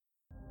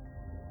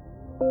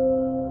Welcome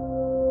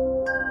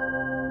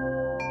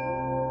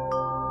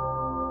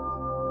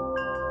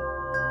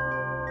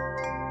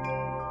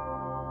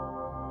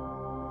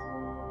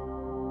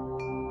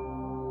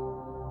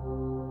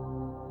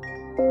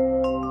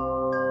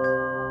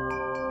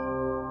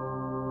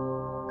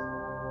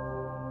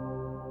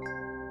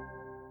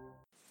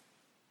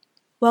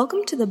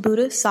to the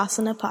Buddha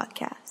Sasana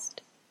podcast.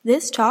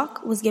 This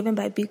talk was given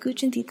by Bhikkhu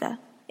Chintita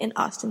in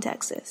Austin,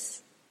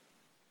 Texas.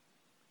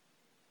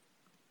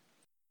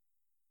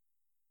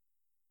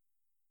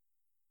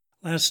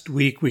 Last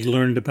week we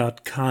learned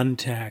about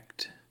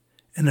contact,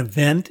 an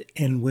event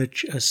in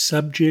which a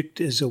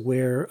subject is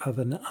aware of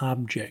an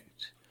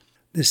object.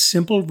 This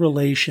simple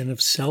relation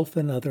of self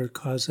and other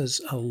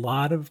causes a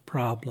lot of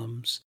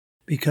problems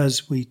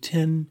because we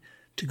tend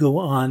to go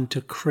on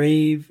to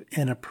crave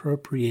and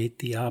appropriate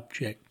the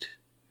object.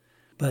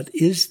 But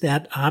is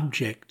that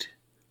object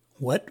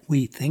what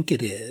we think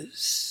it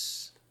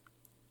is?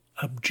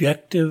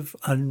 Objective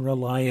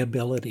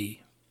unreliability.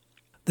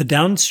 The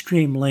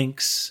downstream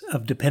links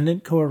of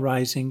dependent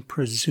co-arising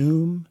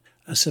presume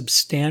a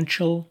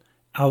substantial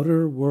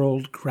outer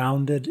world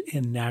grounded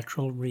in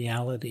natural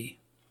reality.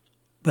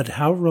 But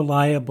how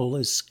reliable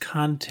is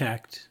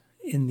contact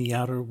in the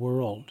outer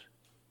world?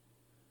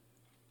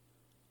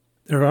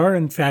 There are,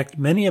 in fact,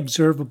 many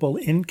observable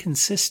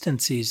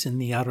inconsistencies in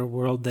the outer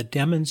world that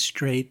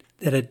demonstrate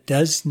that it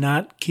does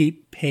not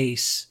keep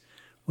pace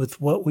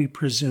with what we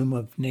presume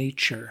of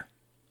nature.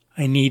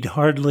 I need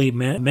hardly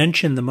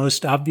mention the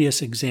most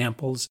obvious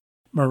examples: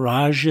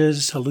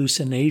 mirages,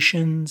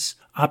 hallucinations,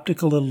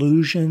 optical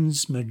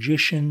illusions,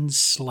 magicians,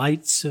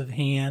 sleights of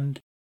hand,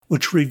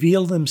 which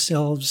reveal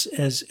themselves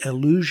as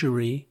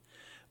illusory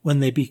when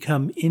they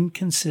become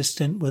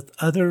inconsistent with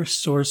other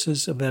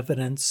sources of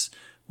evidence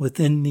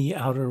within the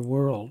outer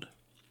world.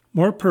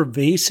 More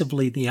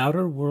pervasively, the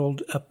outer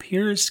world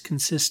appears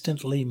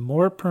consistently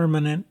more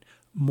permanent,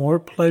 more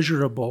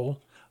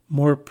pleasurable,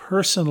 more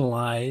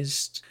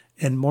personalized,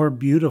 and more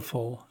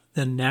beautiful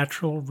than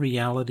natural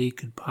reality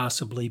could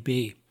possibly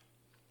be.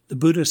 The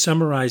Buddha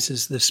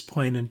summarizes this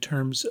point in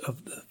terms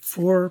of the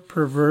 4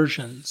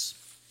 perversions,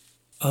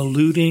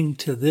 alluding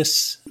to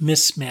this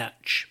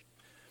mismatch.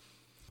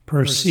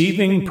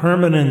 Perceiving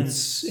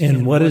permanence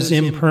in what is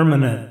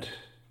impermanent,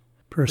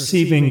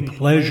 perceiving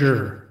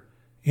pleasure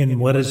in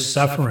what is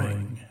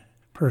suffering,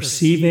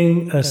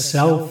 perceiving a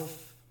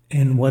self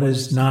in what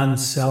is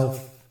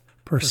non-self,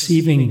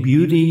 perceiving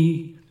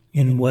beauty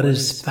in what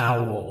is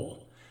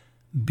foul.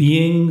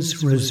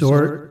 Beings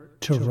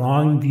resort to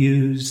wrong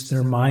views,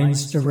 their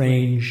minds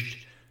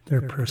deranged,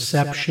 their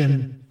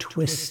perception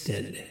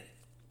twisted.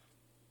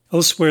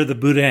 Elsewhere, the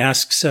Buddha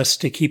asks us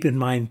to keep in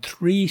mind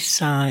 3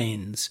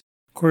 signs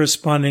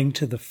corresponding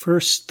to the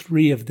first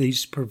 3 of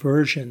these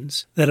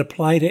perversions that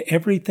apply to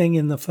everything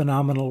in the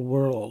phenomenal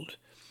world: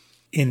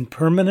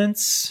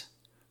 impermanence,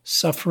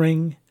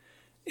 suffering,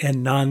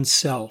 and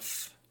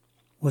non-self.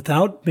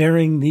 Without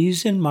bearing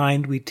these in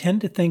mind, we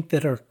tend to think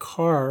that our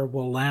car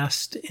will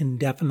last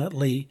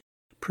indefinitely,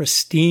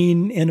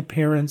 pristine in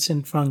appearance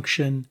and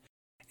function,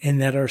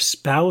 and that our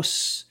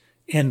spouse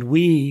and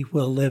we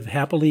will live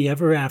happily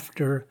ever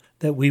after,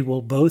 that we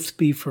will both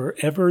be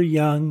forever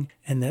young,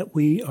 and that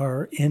we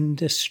are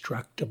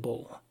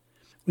indestructible.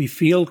 We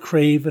feel,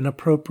 crave, and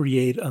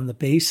appropriate on the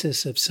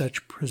basis of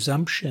such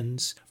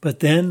presumptions,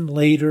 but then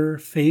later,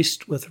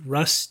 faced with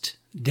rust,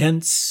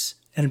 dents,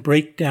 and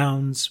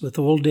breakdowns, with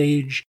old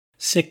age,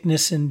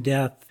 sickness, and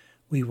death,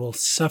 we will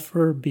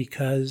suffer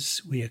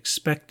because we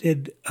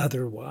expected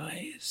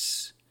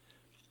otherwise.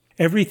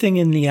 Everything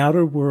in the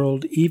outer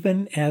world,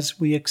 even as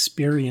we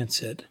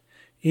experience it,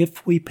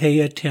 if we pay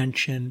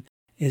attention,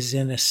 is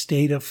in a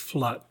state of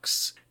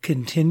flux,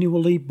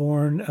 continually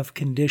born of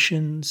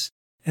conditions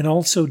and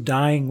also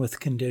dying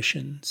with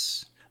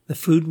conditions. The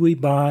food we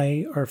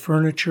buy, our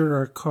furniture,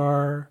 our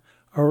car,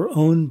 our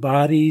own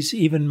bodies,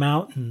 even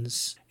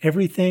mountains,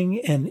 everything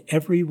and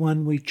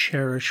everyone we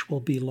cherish will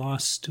be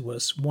lost to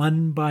us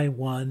one by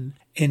one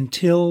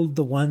until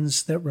the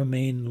ones that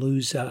remain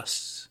lose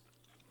us.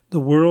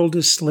 The world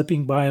is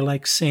slipping by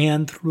like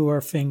sand through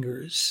our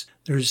fingers.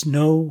 There's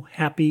no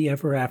happy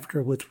ever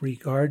after with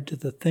regard to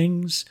the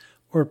things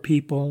or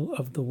people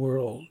of the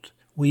world.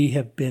 We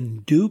have been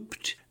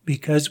duped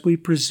because we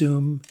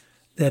presume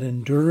that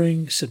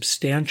enduring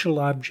substantial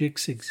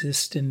objects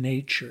exist in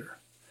nature.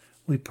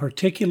 We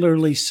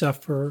particularly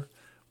suffer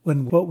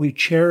when what we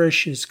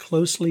cherish is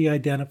closely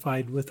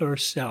identified with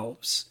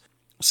ourselves,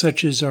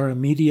 such as our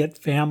immediate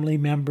family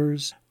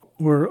members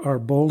or our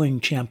bowling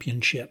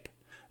championship.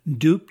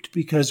 Duped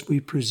because we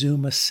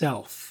presume a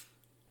self.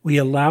 We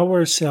allow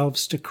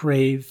ourselves to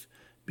crave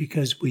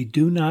because we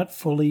do not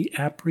fully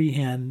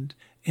apprehend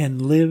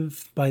and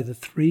live by the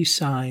 3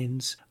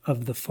 signs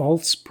of the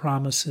false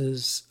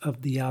promises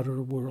of the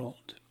outer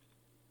world.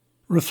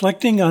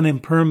 Reflecting on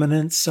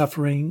impermanence,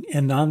 suffering,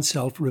 and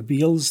non-self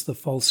reveals the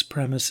false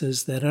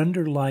premises that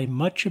underlie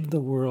much of the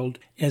world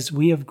as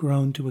we have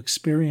grown to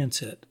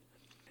experience it.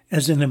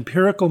 As an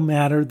empirical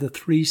matter, the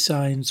 3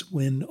 signs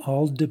win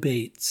all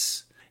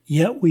debates.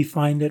 yet we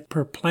find it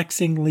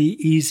perplexingly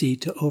easy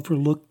to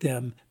overlook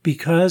them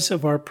because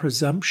of our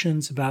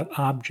presumptions about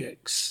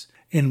objects,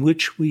 in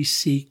which we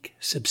seek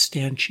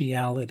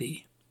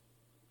substantiality.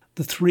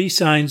 The three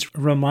signs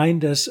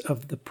remind us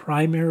of the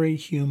primary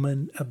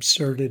human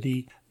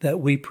absurdity that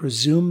we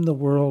presume the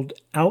world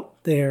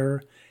out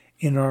there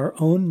in our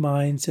own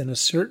minds in a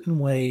certain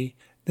way,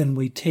 then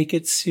we take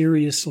it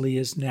seriously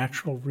as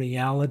natural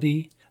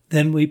reality,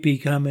 then we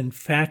become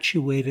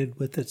infatuated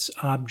with its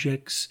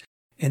objects,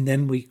 and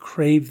then we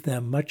crave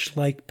them, much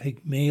like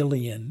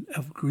Pygmalion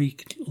of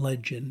Greek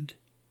legend.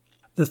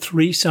 The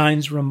three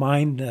signs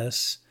remind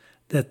us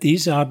that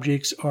these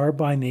objects are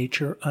by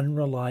nature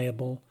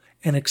unreliable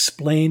and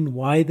explain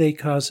why they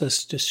cause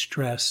us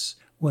distress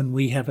when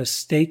we have a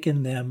stake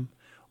in them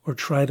or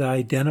try to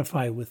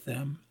identify with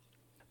them.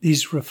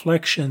 These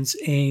reflections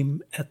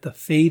aim at the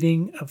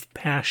fading of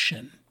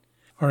passion.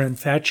 Our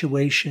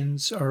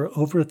infatuations are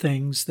over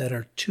things that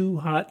are too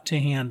hot to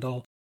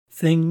handle,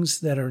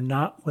 things that are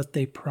not what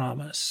they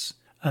promise.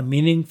 A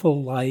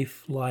meaningful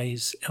life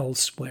lies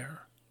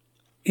elsewhere.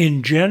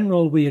 In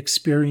general, we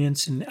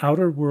experience an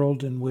outer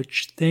world in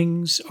which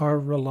things are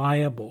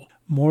reliable,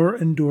 more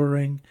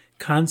enduring,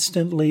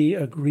 constantly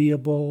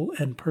agreeable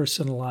and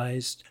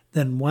personalized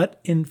than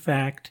what, in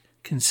fact,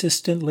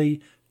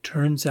 consistently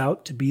turns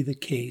out to be the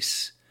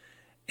case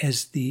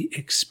as the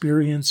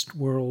experienced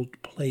world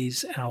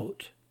plays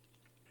out.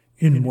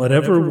 In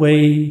whatever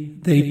way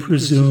they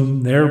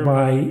presume,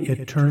 thereby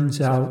it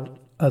turns out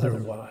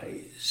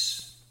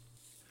otherwise.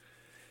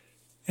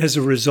 As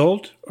a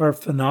result, our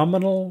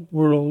phenomenal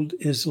world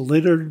is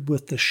littered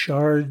with the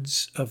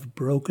shards of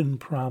broken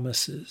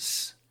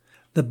promises.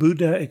 The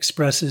Buddha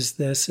expresses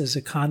this as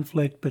a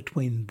conflict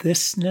between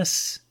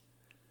thisness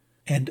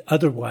and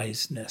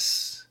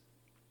otherwiseness,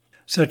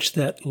 such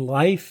that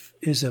life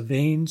is a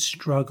vain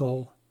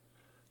struggle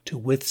to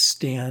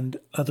withstand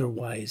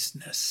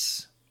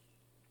otherwiseness.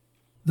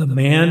 The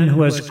man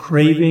who has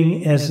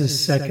craving as his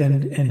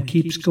second and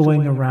keeps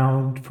going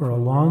around for a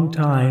long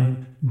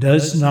time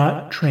does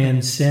not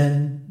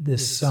transcend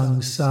this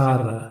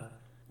samsara,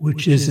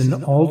 which is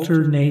an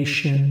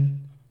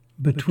alternation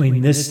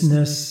between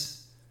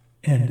thisness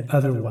and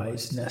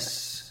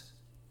otherwiseness.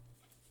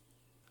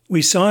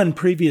 We saw in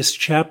previous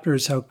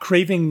chapters how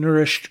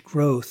craving-nourished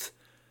growth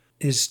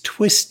is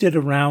twisted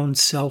around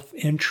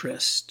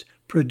self-interest,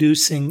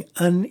 producing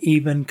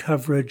uneven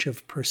coverage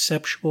of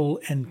perceptual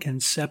and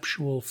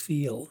conceptual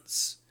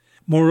fields.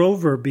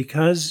 Moreover,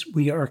 because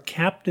we are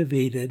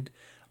captivated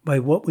by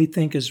what we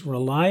think is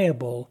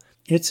reliable,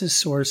 it's a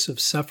source of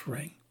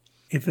suffering.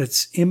 If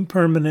it's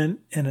impermanent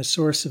and a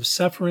source of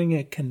suffering,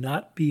 it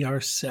cannot be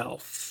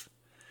ourself.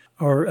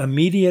 Our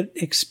immediate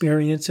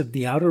experience of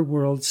the outer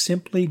world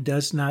simply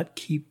does not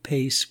keep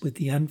pace with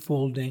the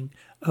unfolding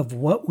of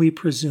what we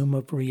presume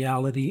of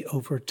reality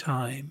over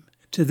time.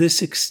 To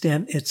this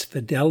extent, its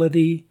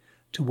fidelity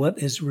to what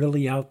is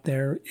really out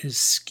there is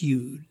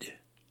skewed.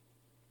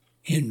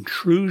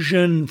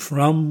 Intrusion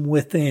from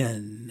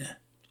within.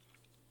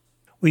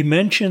 We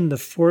mentioned the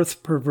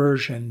fourth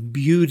perversion,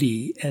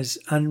 beauty, as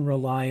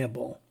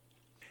unreliable.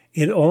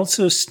 It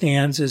also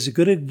stands as a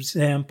good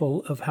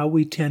example of how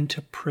we tend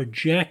to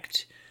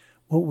project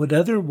what would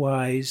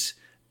otherwise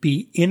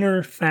be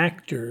inner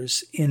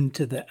factors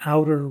into the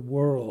outer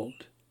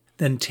world,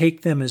 then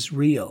take them as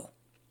real.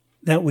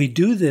 That we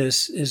do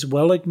this is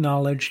well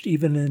acknowledged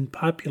even in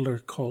popular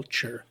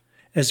culture,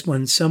 as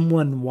when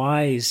someone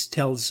wise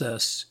tells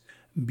us,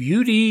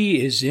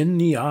 "Beauty is in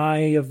the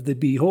eye of the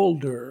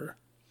beholder,"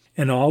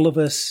 and all of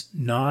us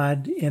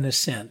nod in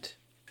assent.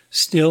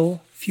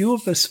 Still, few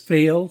of us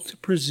fail to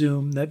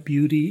presume that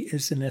beauty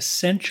is an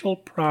essential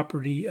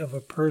property of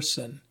a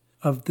person,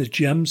 of the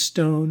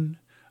gemstone,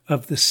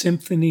 of the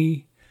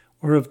symphony,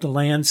 or of the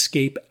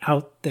landscape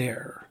out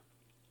there.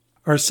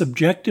 Our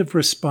subjective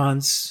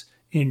response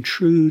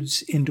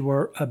intrudes into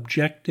our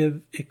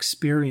objective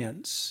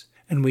experience,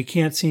 and we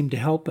can't seem to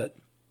help it.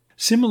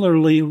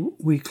 Similarly,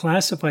 we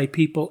classify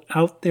people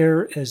out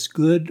there as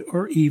good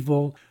or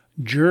evil,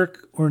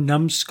 jerk or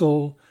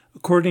numbskull,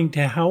 according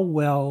to how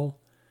well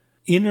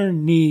inner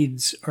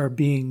needs are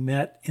being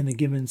met in a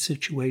given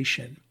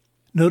situation.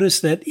 Notice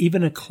that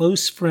even a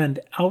close friend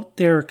out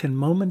there can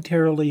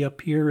momentarily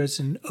appear as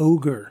an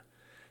ogre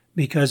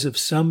because of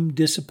some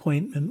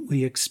disappointment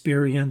we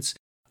experience,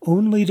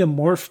 only to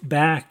morph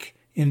back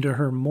into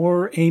her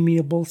more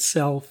amiable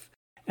self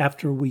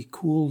after we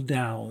cool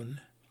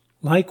down.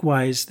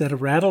 Likewise, that a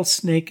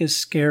rattlesnake is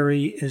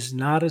scary is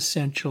not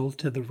essential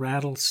to the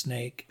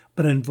rattlesnake,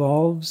 but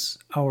involves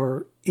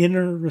our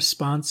inner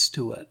response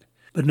to it.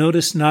 But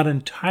notice not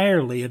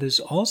entirely, it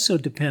is also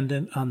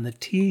dependent on the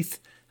teeth,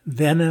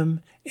 venom,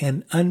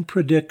 and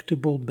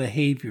unpredictable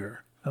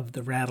behavior of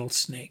the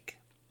rattlesnake.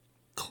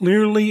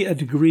 Clearly, a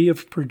degree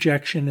of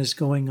projection is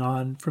going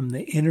on from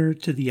the inner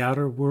to the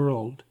outer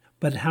world,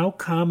 but how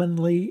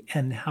commonly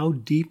and how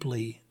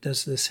deeply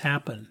does this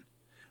happen?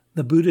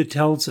 The Buddha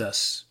tells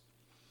us,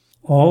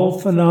 "All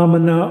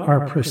phenomena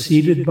are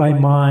preceded by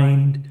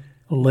mind,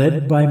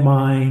 led by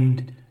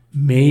mind,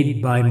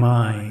 made by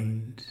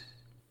mind."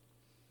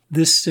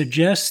 This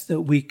suggests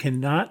that we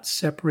cannot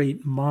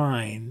separate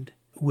mind,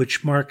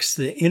 which marks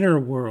the inner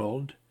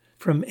world,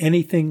 from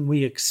anything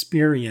we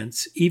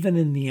experience, even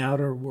in the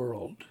outer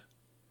world.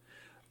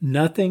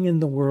 Nothing in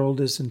the world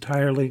is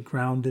entirely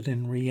grounded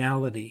in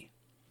reality.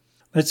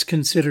 Let's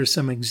consider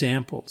some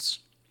examples.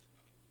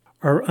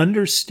 Our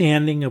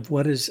understanding of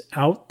what is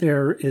out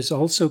there is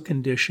also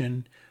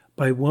conditioned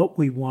by what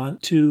we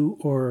want to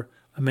or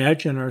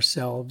imagine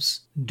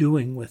ourselves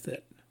doing with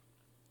it.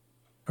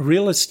 A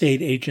real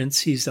estate agent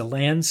sees a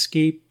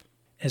landscape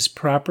as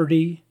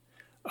property,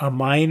 a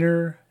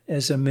miner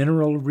as a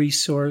mineral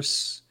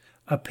resource,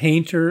 a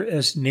painter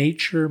as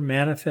nature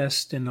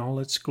manifest in all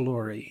its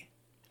glory.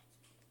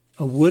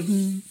 A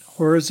wooden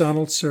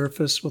horizontal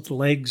surface with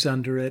legs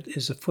under it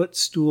is a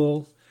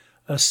footstool,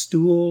 a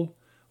stool,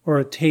 or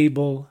a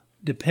table,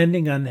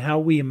 depending on how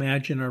we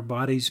imagine our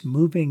bodies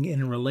moving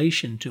in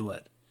relation to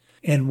it.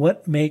 And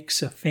what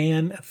makes a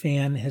fan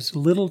has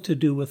little to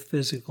do with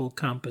physical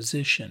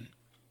composition.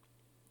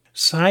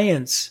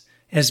 Science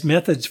has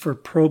methods for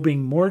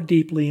probing more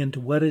deeply into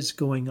what is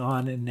going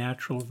on in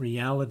natural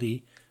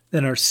reality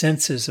than our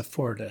senses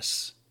afford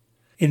us.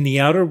 In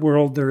the outer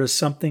world, there is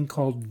something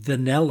called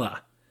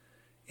vanilla,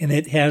 and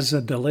it has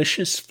a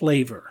delicious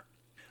flavor.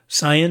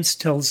 Science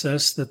tells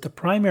us that the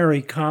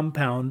primary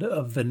compound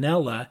of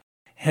vanilla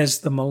has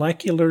the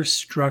molecular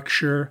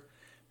structure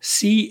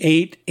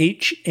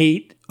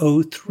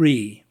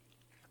C8H8O3.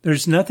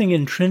 There's nothing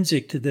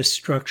intrinsic to this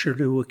structure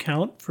to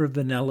account for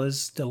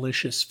vanilla's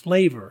delicious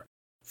flavor.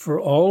 For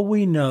all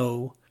we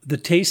know, the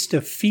taste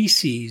of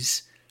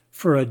feces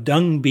for a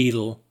dung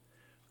beetle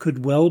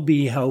could well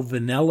be how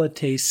vanilla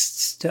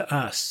tastes to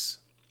us.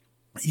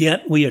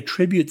 Yet we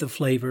attribute the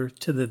flavor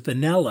to the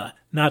vanilla,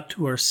 not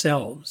to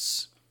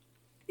ourselves.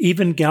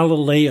 Even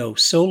Galileo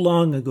so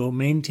long ago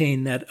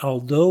maintained that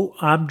although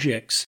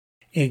objects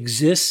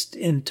exist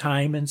in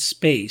time and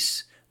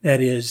space, that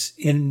is,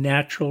 in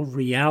natural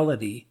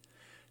reality,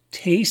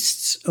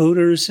 tastes,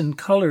 odors, and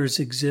colors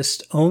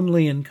exist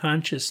only in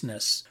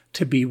consciousness,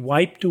 to be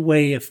wiped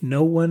away if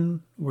no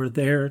one were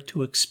there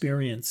to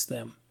experience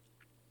them.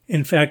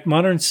 In fact,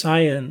 modern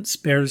science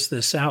bears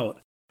this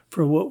out.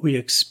 For what we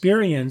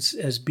experience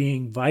as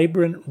being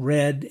vibrant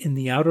red in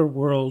the outer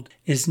world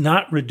is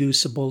not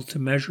reducible to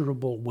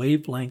measurable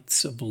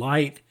wavelengths of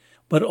light,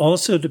 but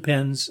also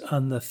depends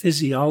on the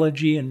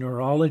physiology and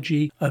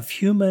neurology of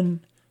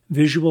human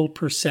visual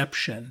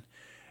perception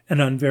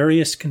and on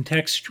various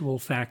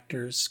contextual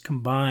factors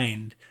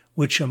combined,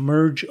 which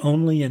emerge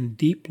only in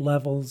deep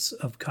levels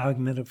of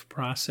cognitive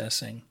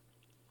processing.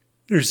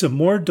 There's a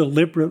more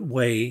deliberate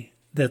way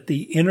that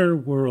the inner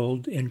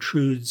world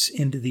intrudes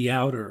into the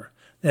outer,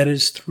 that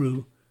is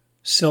through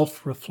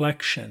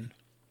self-reflection.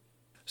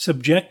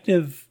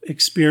 Subjective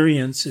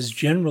experience is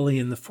generally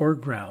in the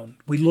foreground.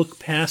 We look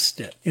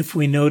past it, if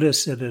we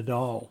notice it at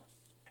all.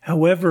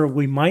 However,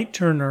 we might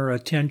turn our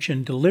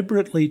attention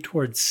deliberately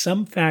towards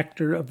some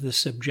factor of the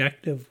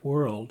subjective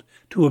world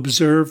to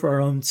observe our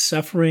own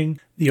suffering,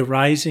 the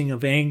arising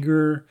of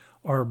anger,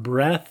 our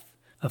breath,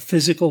 a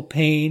physical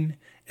pain,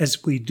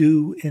 as we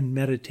do in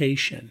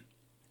meditation.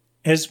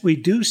 As we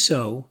do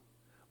so,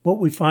 what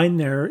we find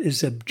there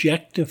is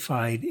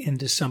objectified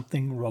into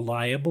something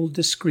reliable,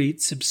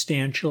 discrete,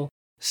 substantial,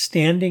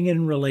 standing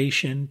in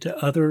relation to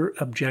other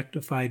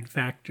objectified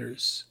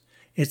factors.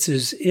 It's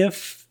as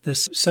if the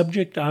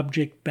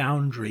subject-object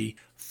boundary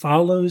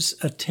follows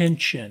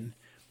attention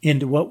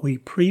into what we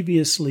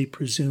previously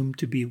presumed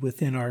to be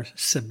within our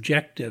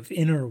subjective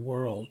inner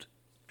world.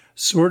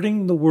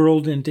 Sorting the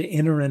world into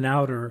inner and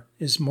outer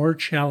is more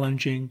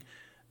challenging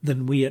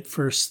than we at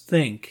first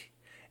think,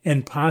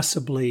 and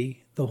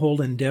possibly the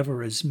whole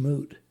endeavor is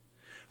moot.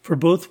 For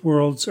both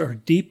worlds are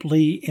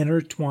deeply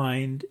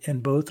intertwined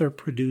and both are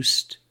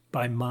produced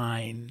by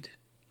mind.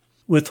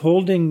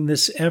 Withholding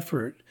this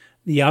effort,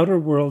 the outer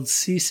world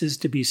ceases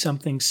to be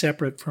something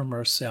separate from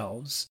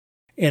ourselves,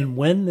 and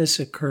when this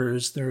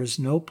occurs, there is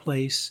no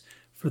place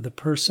for the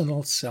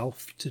personal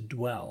self to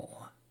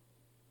dwell.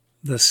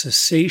 The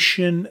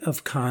cessation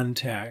of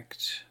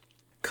contact.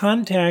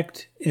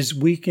 Contact is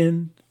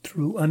weakened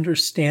through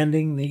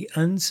understanding the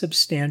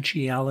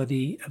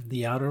unsubstantiality of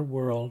the outer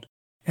world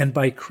and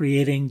by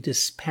creating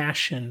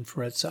dispassion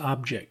for its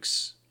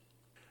objects.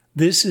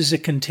 This is a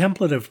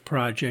contemplative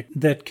project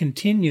that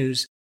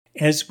continues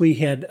as we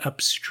head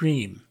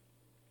upstream.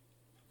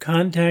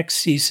 Contact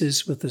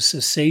ceases with the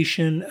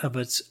cessation of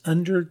its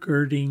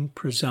undergirding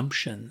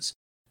presumptions,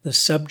 the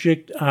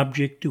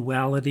subject-object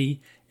duality,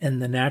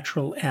 and the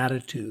natural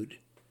attitude.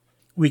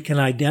 We can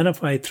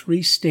identify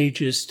 3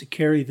 stages to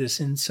carry this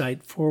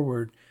insight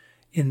forward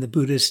in the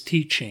Buddhist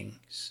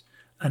teachings: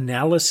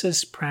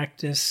 analysis,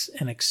 practice,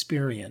 and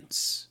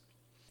experience.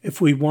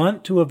 If we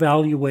want to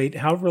evaluate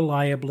how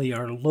reliably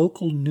our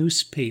local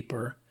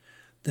newspaper,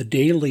 the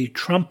Daily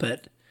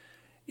Trumpet,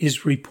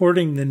 is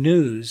reporting the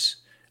news,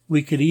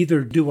 we could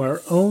either do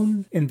our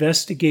own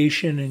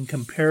investigation and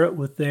compare it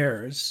with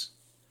theirs,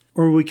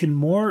 or we can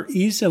more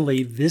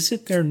easily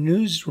visit their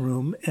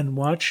newsroom and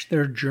watch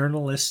their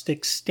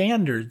journalistic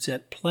standards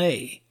at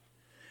play.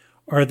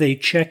 Are they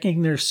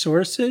checking their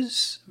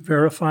sources,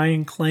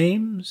 verifying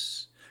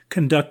claims,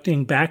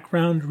 conducting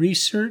background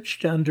research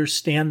to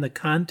understand the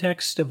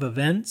context of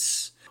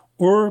events,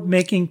 or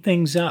making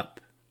things up?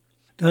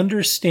 To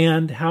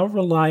understand how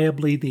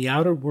reliably the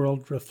outer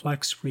world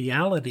reflects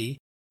reality,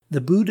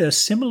 the Buddha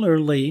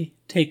similarly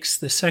takes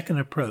the second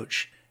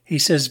approach. He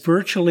says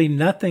virtually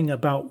nothing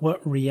about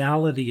what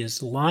reality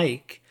is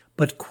like,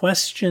 but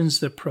questions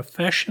the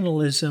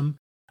professionalism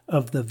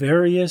of the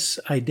various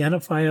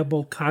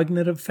identifiable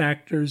cognitive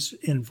factors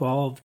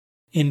involved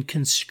in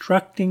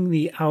constructing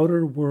the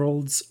outer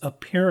world's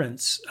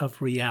appearance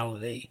of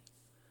reality.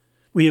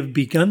 We have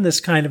begun this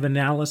kind of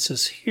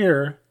analysis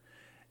here,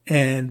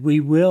 and we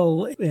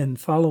will, in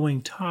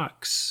following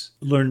talks,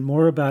 learn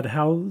more about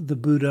how the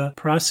Buddha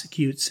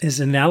prosecutes his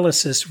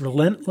analysis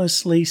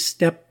relentlessly,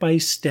 step by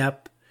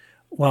step,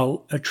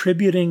 while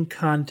attributing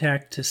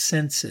contact to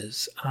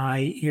senses,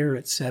 eye, ear,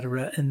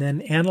 etc., and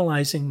then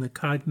analyzing the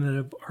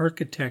cognitive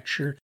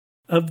architecture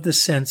of the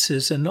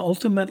senses and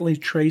ultimately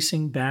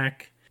tracing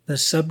back the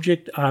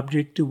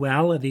subject-object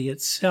duality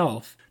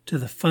itself to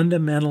the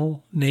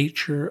fundamental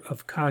nature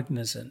of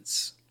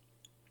cognizance.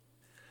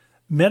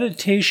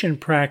 Meditation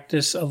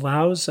practice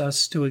allows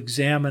us to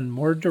examine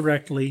more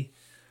directly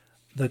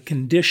the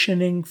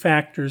conditioning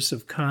factors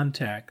of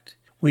contact.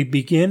 We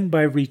begin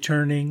by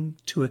returning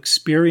to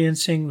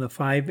experiencing the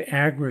 5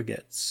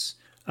 aggregates,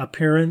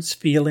 appearance,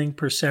 feeling,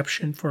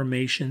 perception,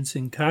 formations,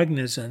 and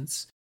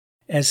cognizance,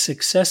 as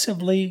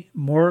successively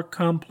more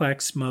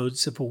complex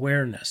modes of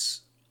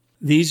awareness.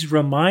 These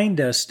remind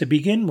us to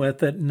begin with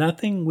that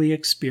nothing we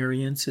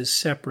experience is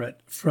separate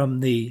from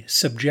the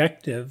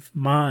subjective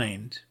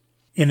mind.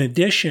 In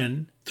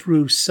addition,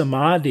 through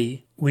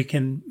samadhi, we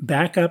can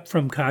back up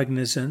from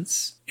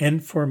cognizance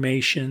and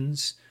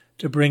formations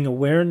to bring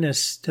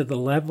awareness to the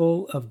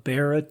level of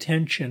bare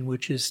attention,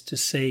 which is to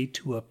say,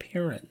 to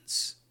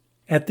appearance.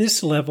 At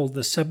this level,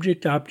 the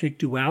subject-object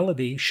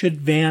duality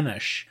should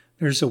vanish.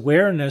 There's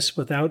awareness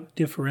without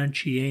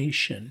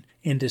differentiation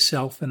into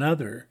self and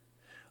other,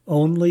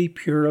 only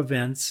pure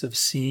events of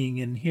seeing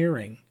and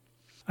hearing.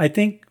 I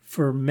think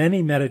for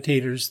many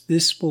meditators,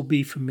 this will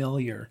be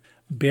familiar.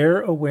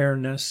 Bare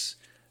awareness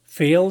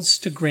fails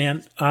to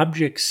grant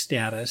object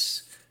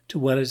status to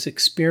what is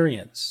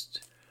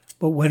experienced.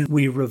 But when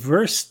we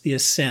reverse the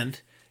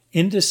ascent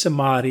into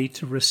samadhi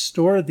to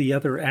restore the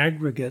other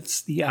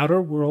aggregates, the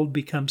outer world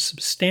becomes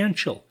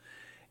substantial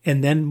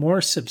and then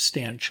more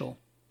substantial.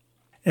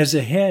 As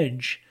a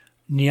hedge,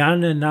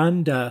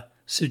 Jnanananda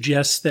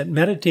suggests that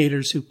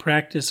meditators who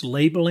practice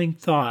labeling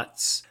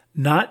thoughts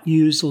not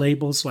use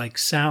labels like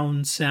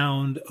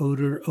sound,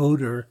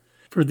 odor,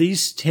 for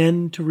these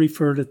tend to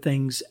refer to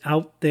things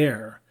out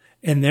there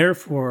and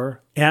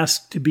therefore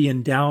ask to be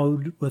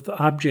endowed with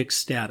object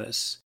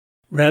status.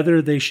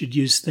 Rather, they should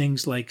use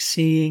things like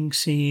seeing,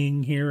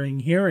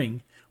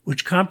 hearing,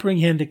 which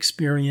comprehend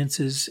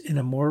experiences in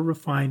a more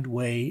refined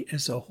way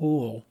as a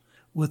whole,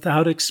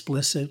 without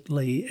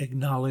explicitly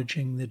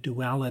acknowledging the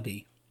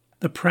duality.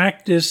 The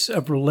practice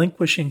of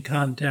relinquishing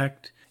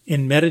contact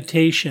in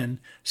meditation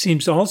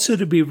seems also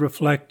to be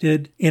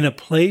reflected in a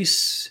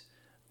place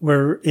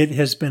where it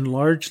has been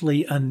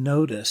largely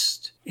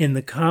unnoticed, in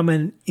the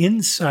common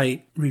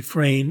insight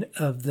refrain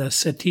of the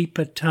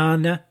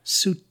Satipatthana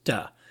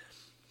Sutta.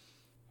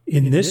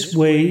 In this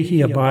way,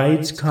 he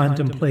abides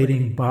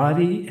contemplating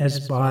body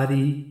as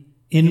body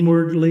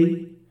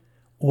inwardly,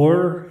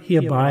 or he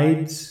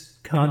abides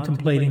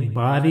contemplating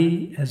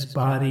body as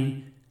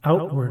body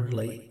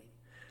outwardly,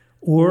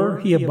 or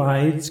he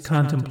abides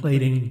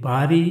contemplating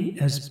body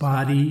as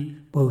body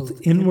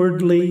both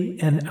inwardly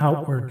and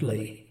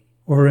outwardly,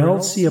 or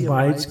else he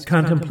abides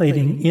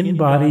contemplating in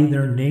body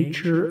their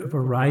nature of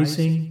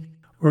arising,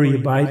 or he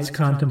abides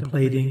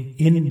contemplating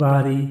in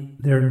body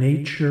their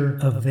nature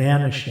of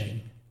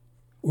vanishing,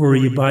 or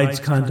he abides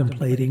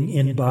contemplating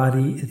in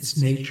body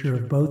its nature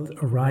of both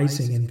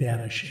arising and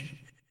vanishing,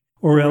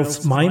 or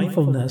else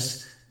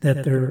mindfulness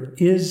that there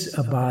is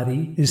a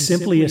body is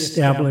simply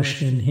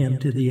established in him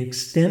to the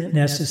extent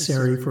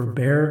necessary for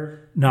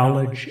bare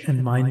knowledge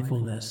and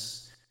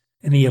mindfulness,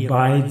 and he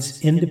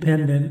abides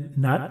independent,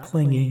 not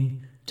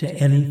clinging to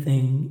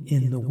anything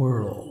in the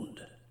world.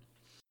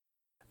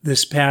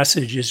 This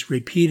passage is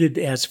repeated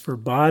as for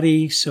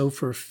body, so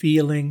for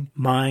feeling,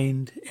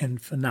 mind,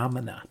 and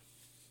phenomena.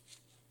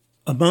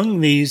 Among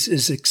these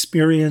is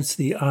experience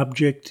the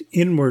object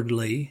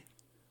inwardly,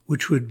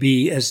 which would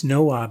be as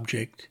no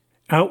object,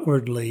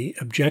 outwardly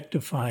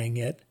objectifying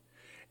it,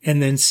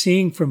 and then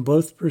seeing from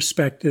both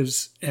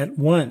perspectives at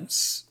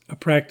once, a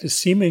practice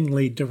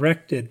seemingly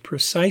directed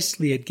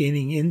precisely at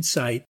gaining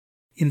insight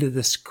into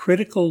this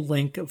critical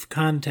link of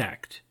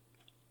contact.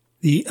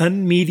 The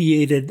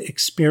unmediated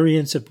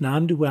experience of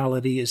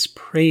non-duality is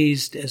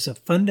praised as a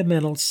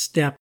fundamental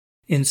step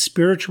in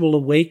spiritual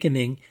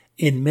awakening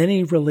in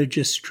many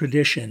religious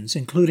traditions,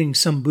 including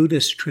some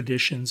Buddhist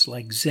traditions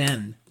like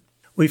Zen.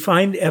 We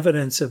find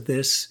evidence of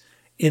this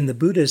in the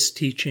Buddhist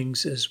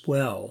teachings as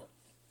well.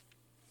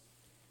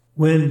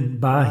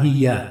 When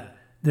Bahiya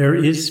there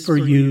is for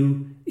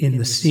you in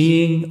the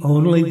seeing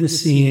only the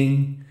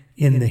seeing,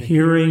 in the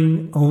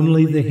hearing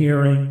only the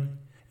hearing,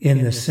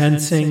 in the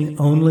sensing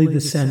only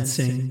the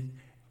sensing,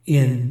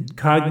 in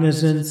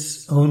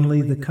cognizance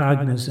only the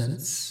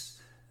cognizance.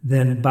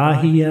 Then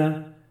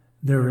Bahia,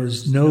 there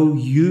is no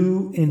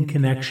you in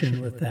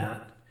connection with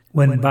that.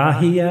 When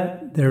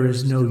Bahia, there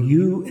is no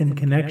you in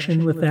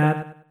connection with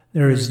that,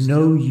 there is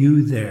no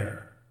you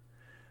there.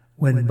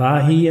 When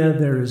Bahia,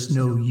 there is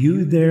no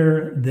you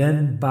there,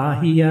 then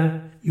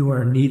Bahia, you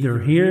are neither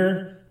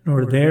here,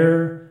 nor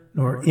there,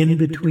 nor in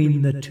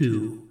between the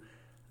two.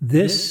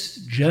 This,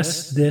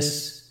 just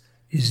this,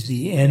 is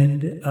the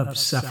end of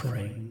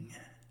suffering.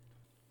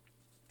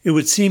 It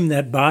would seem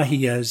that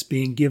Bahia is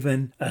being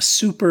given a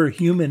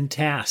superhuman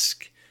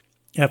task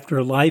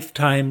after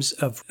lifetimes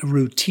of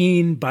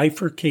routine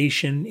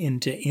bifurcation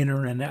into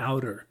inner and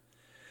outer.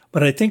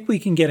 But I think we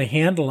can get a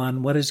handle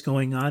on what is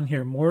going on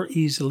here more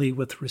easily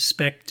with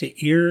respect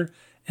to ear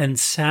and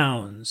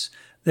sounds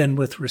than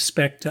with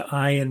respect to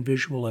eye and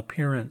visual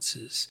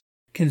appearances.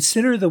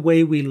 Consider the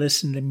way we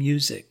listen to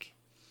music.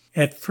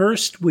 At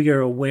first, we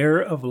are aware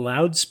of a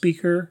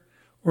loudspeaker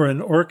or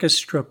an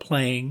orchestra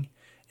playing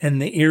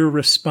and the ear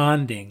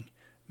responding,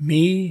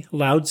 me,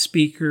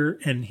 loudspeaker,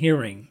 and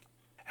hearing.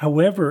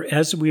 However,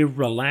 as we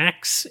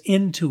relax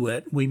into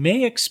it, we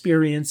may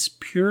experience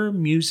pure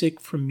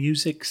music for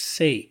music's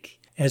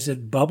sake, as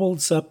it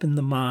bubbles up in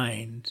the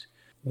mind,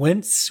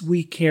 whence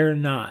we care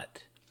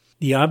not.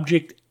 The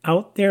object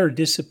out there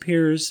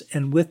disappears,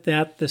 and with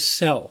that the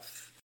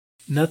self.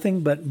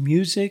 Nothing but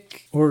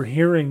music or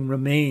hearing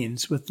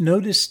remains, with no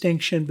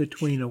distinction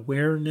between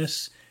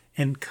awareness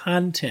and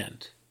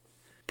content.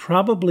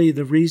 Probably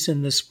the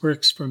reason this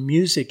works for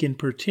music in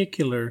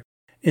particular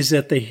is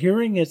that the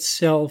hearing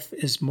itself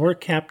is more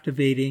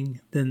captivating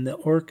than the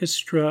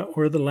orchestra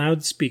or the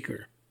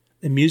loudspeaker.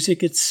 The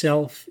music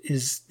itself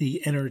is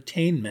the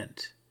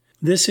entertainment.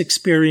 This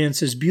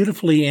experience is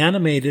beautifully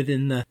animated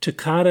in the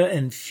toccata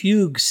and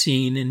fugue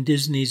scene in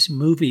Disney's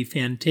movie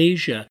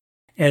Fantasia,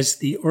 as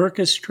the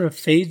orchestra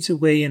fades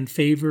away in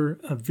favor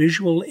of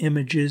visual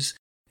images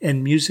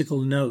and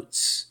musical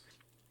notes.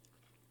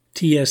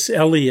 T.S.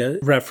 Eliot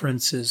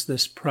references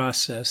this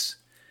process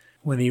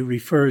when he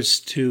refers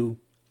to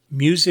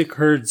music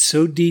heard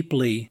so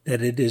deeply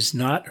that it is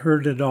not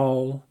heard at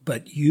all,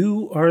 but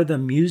you are the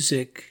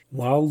music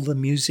while the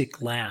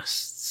music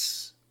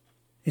lasts.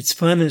 It's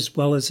fun as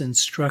well as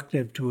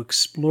instructive to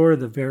explore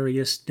the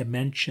various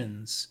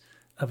dimensions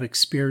of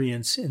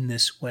experience in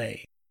this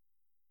way.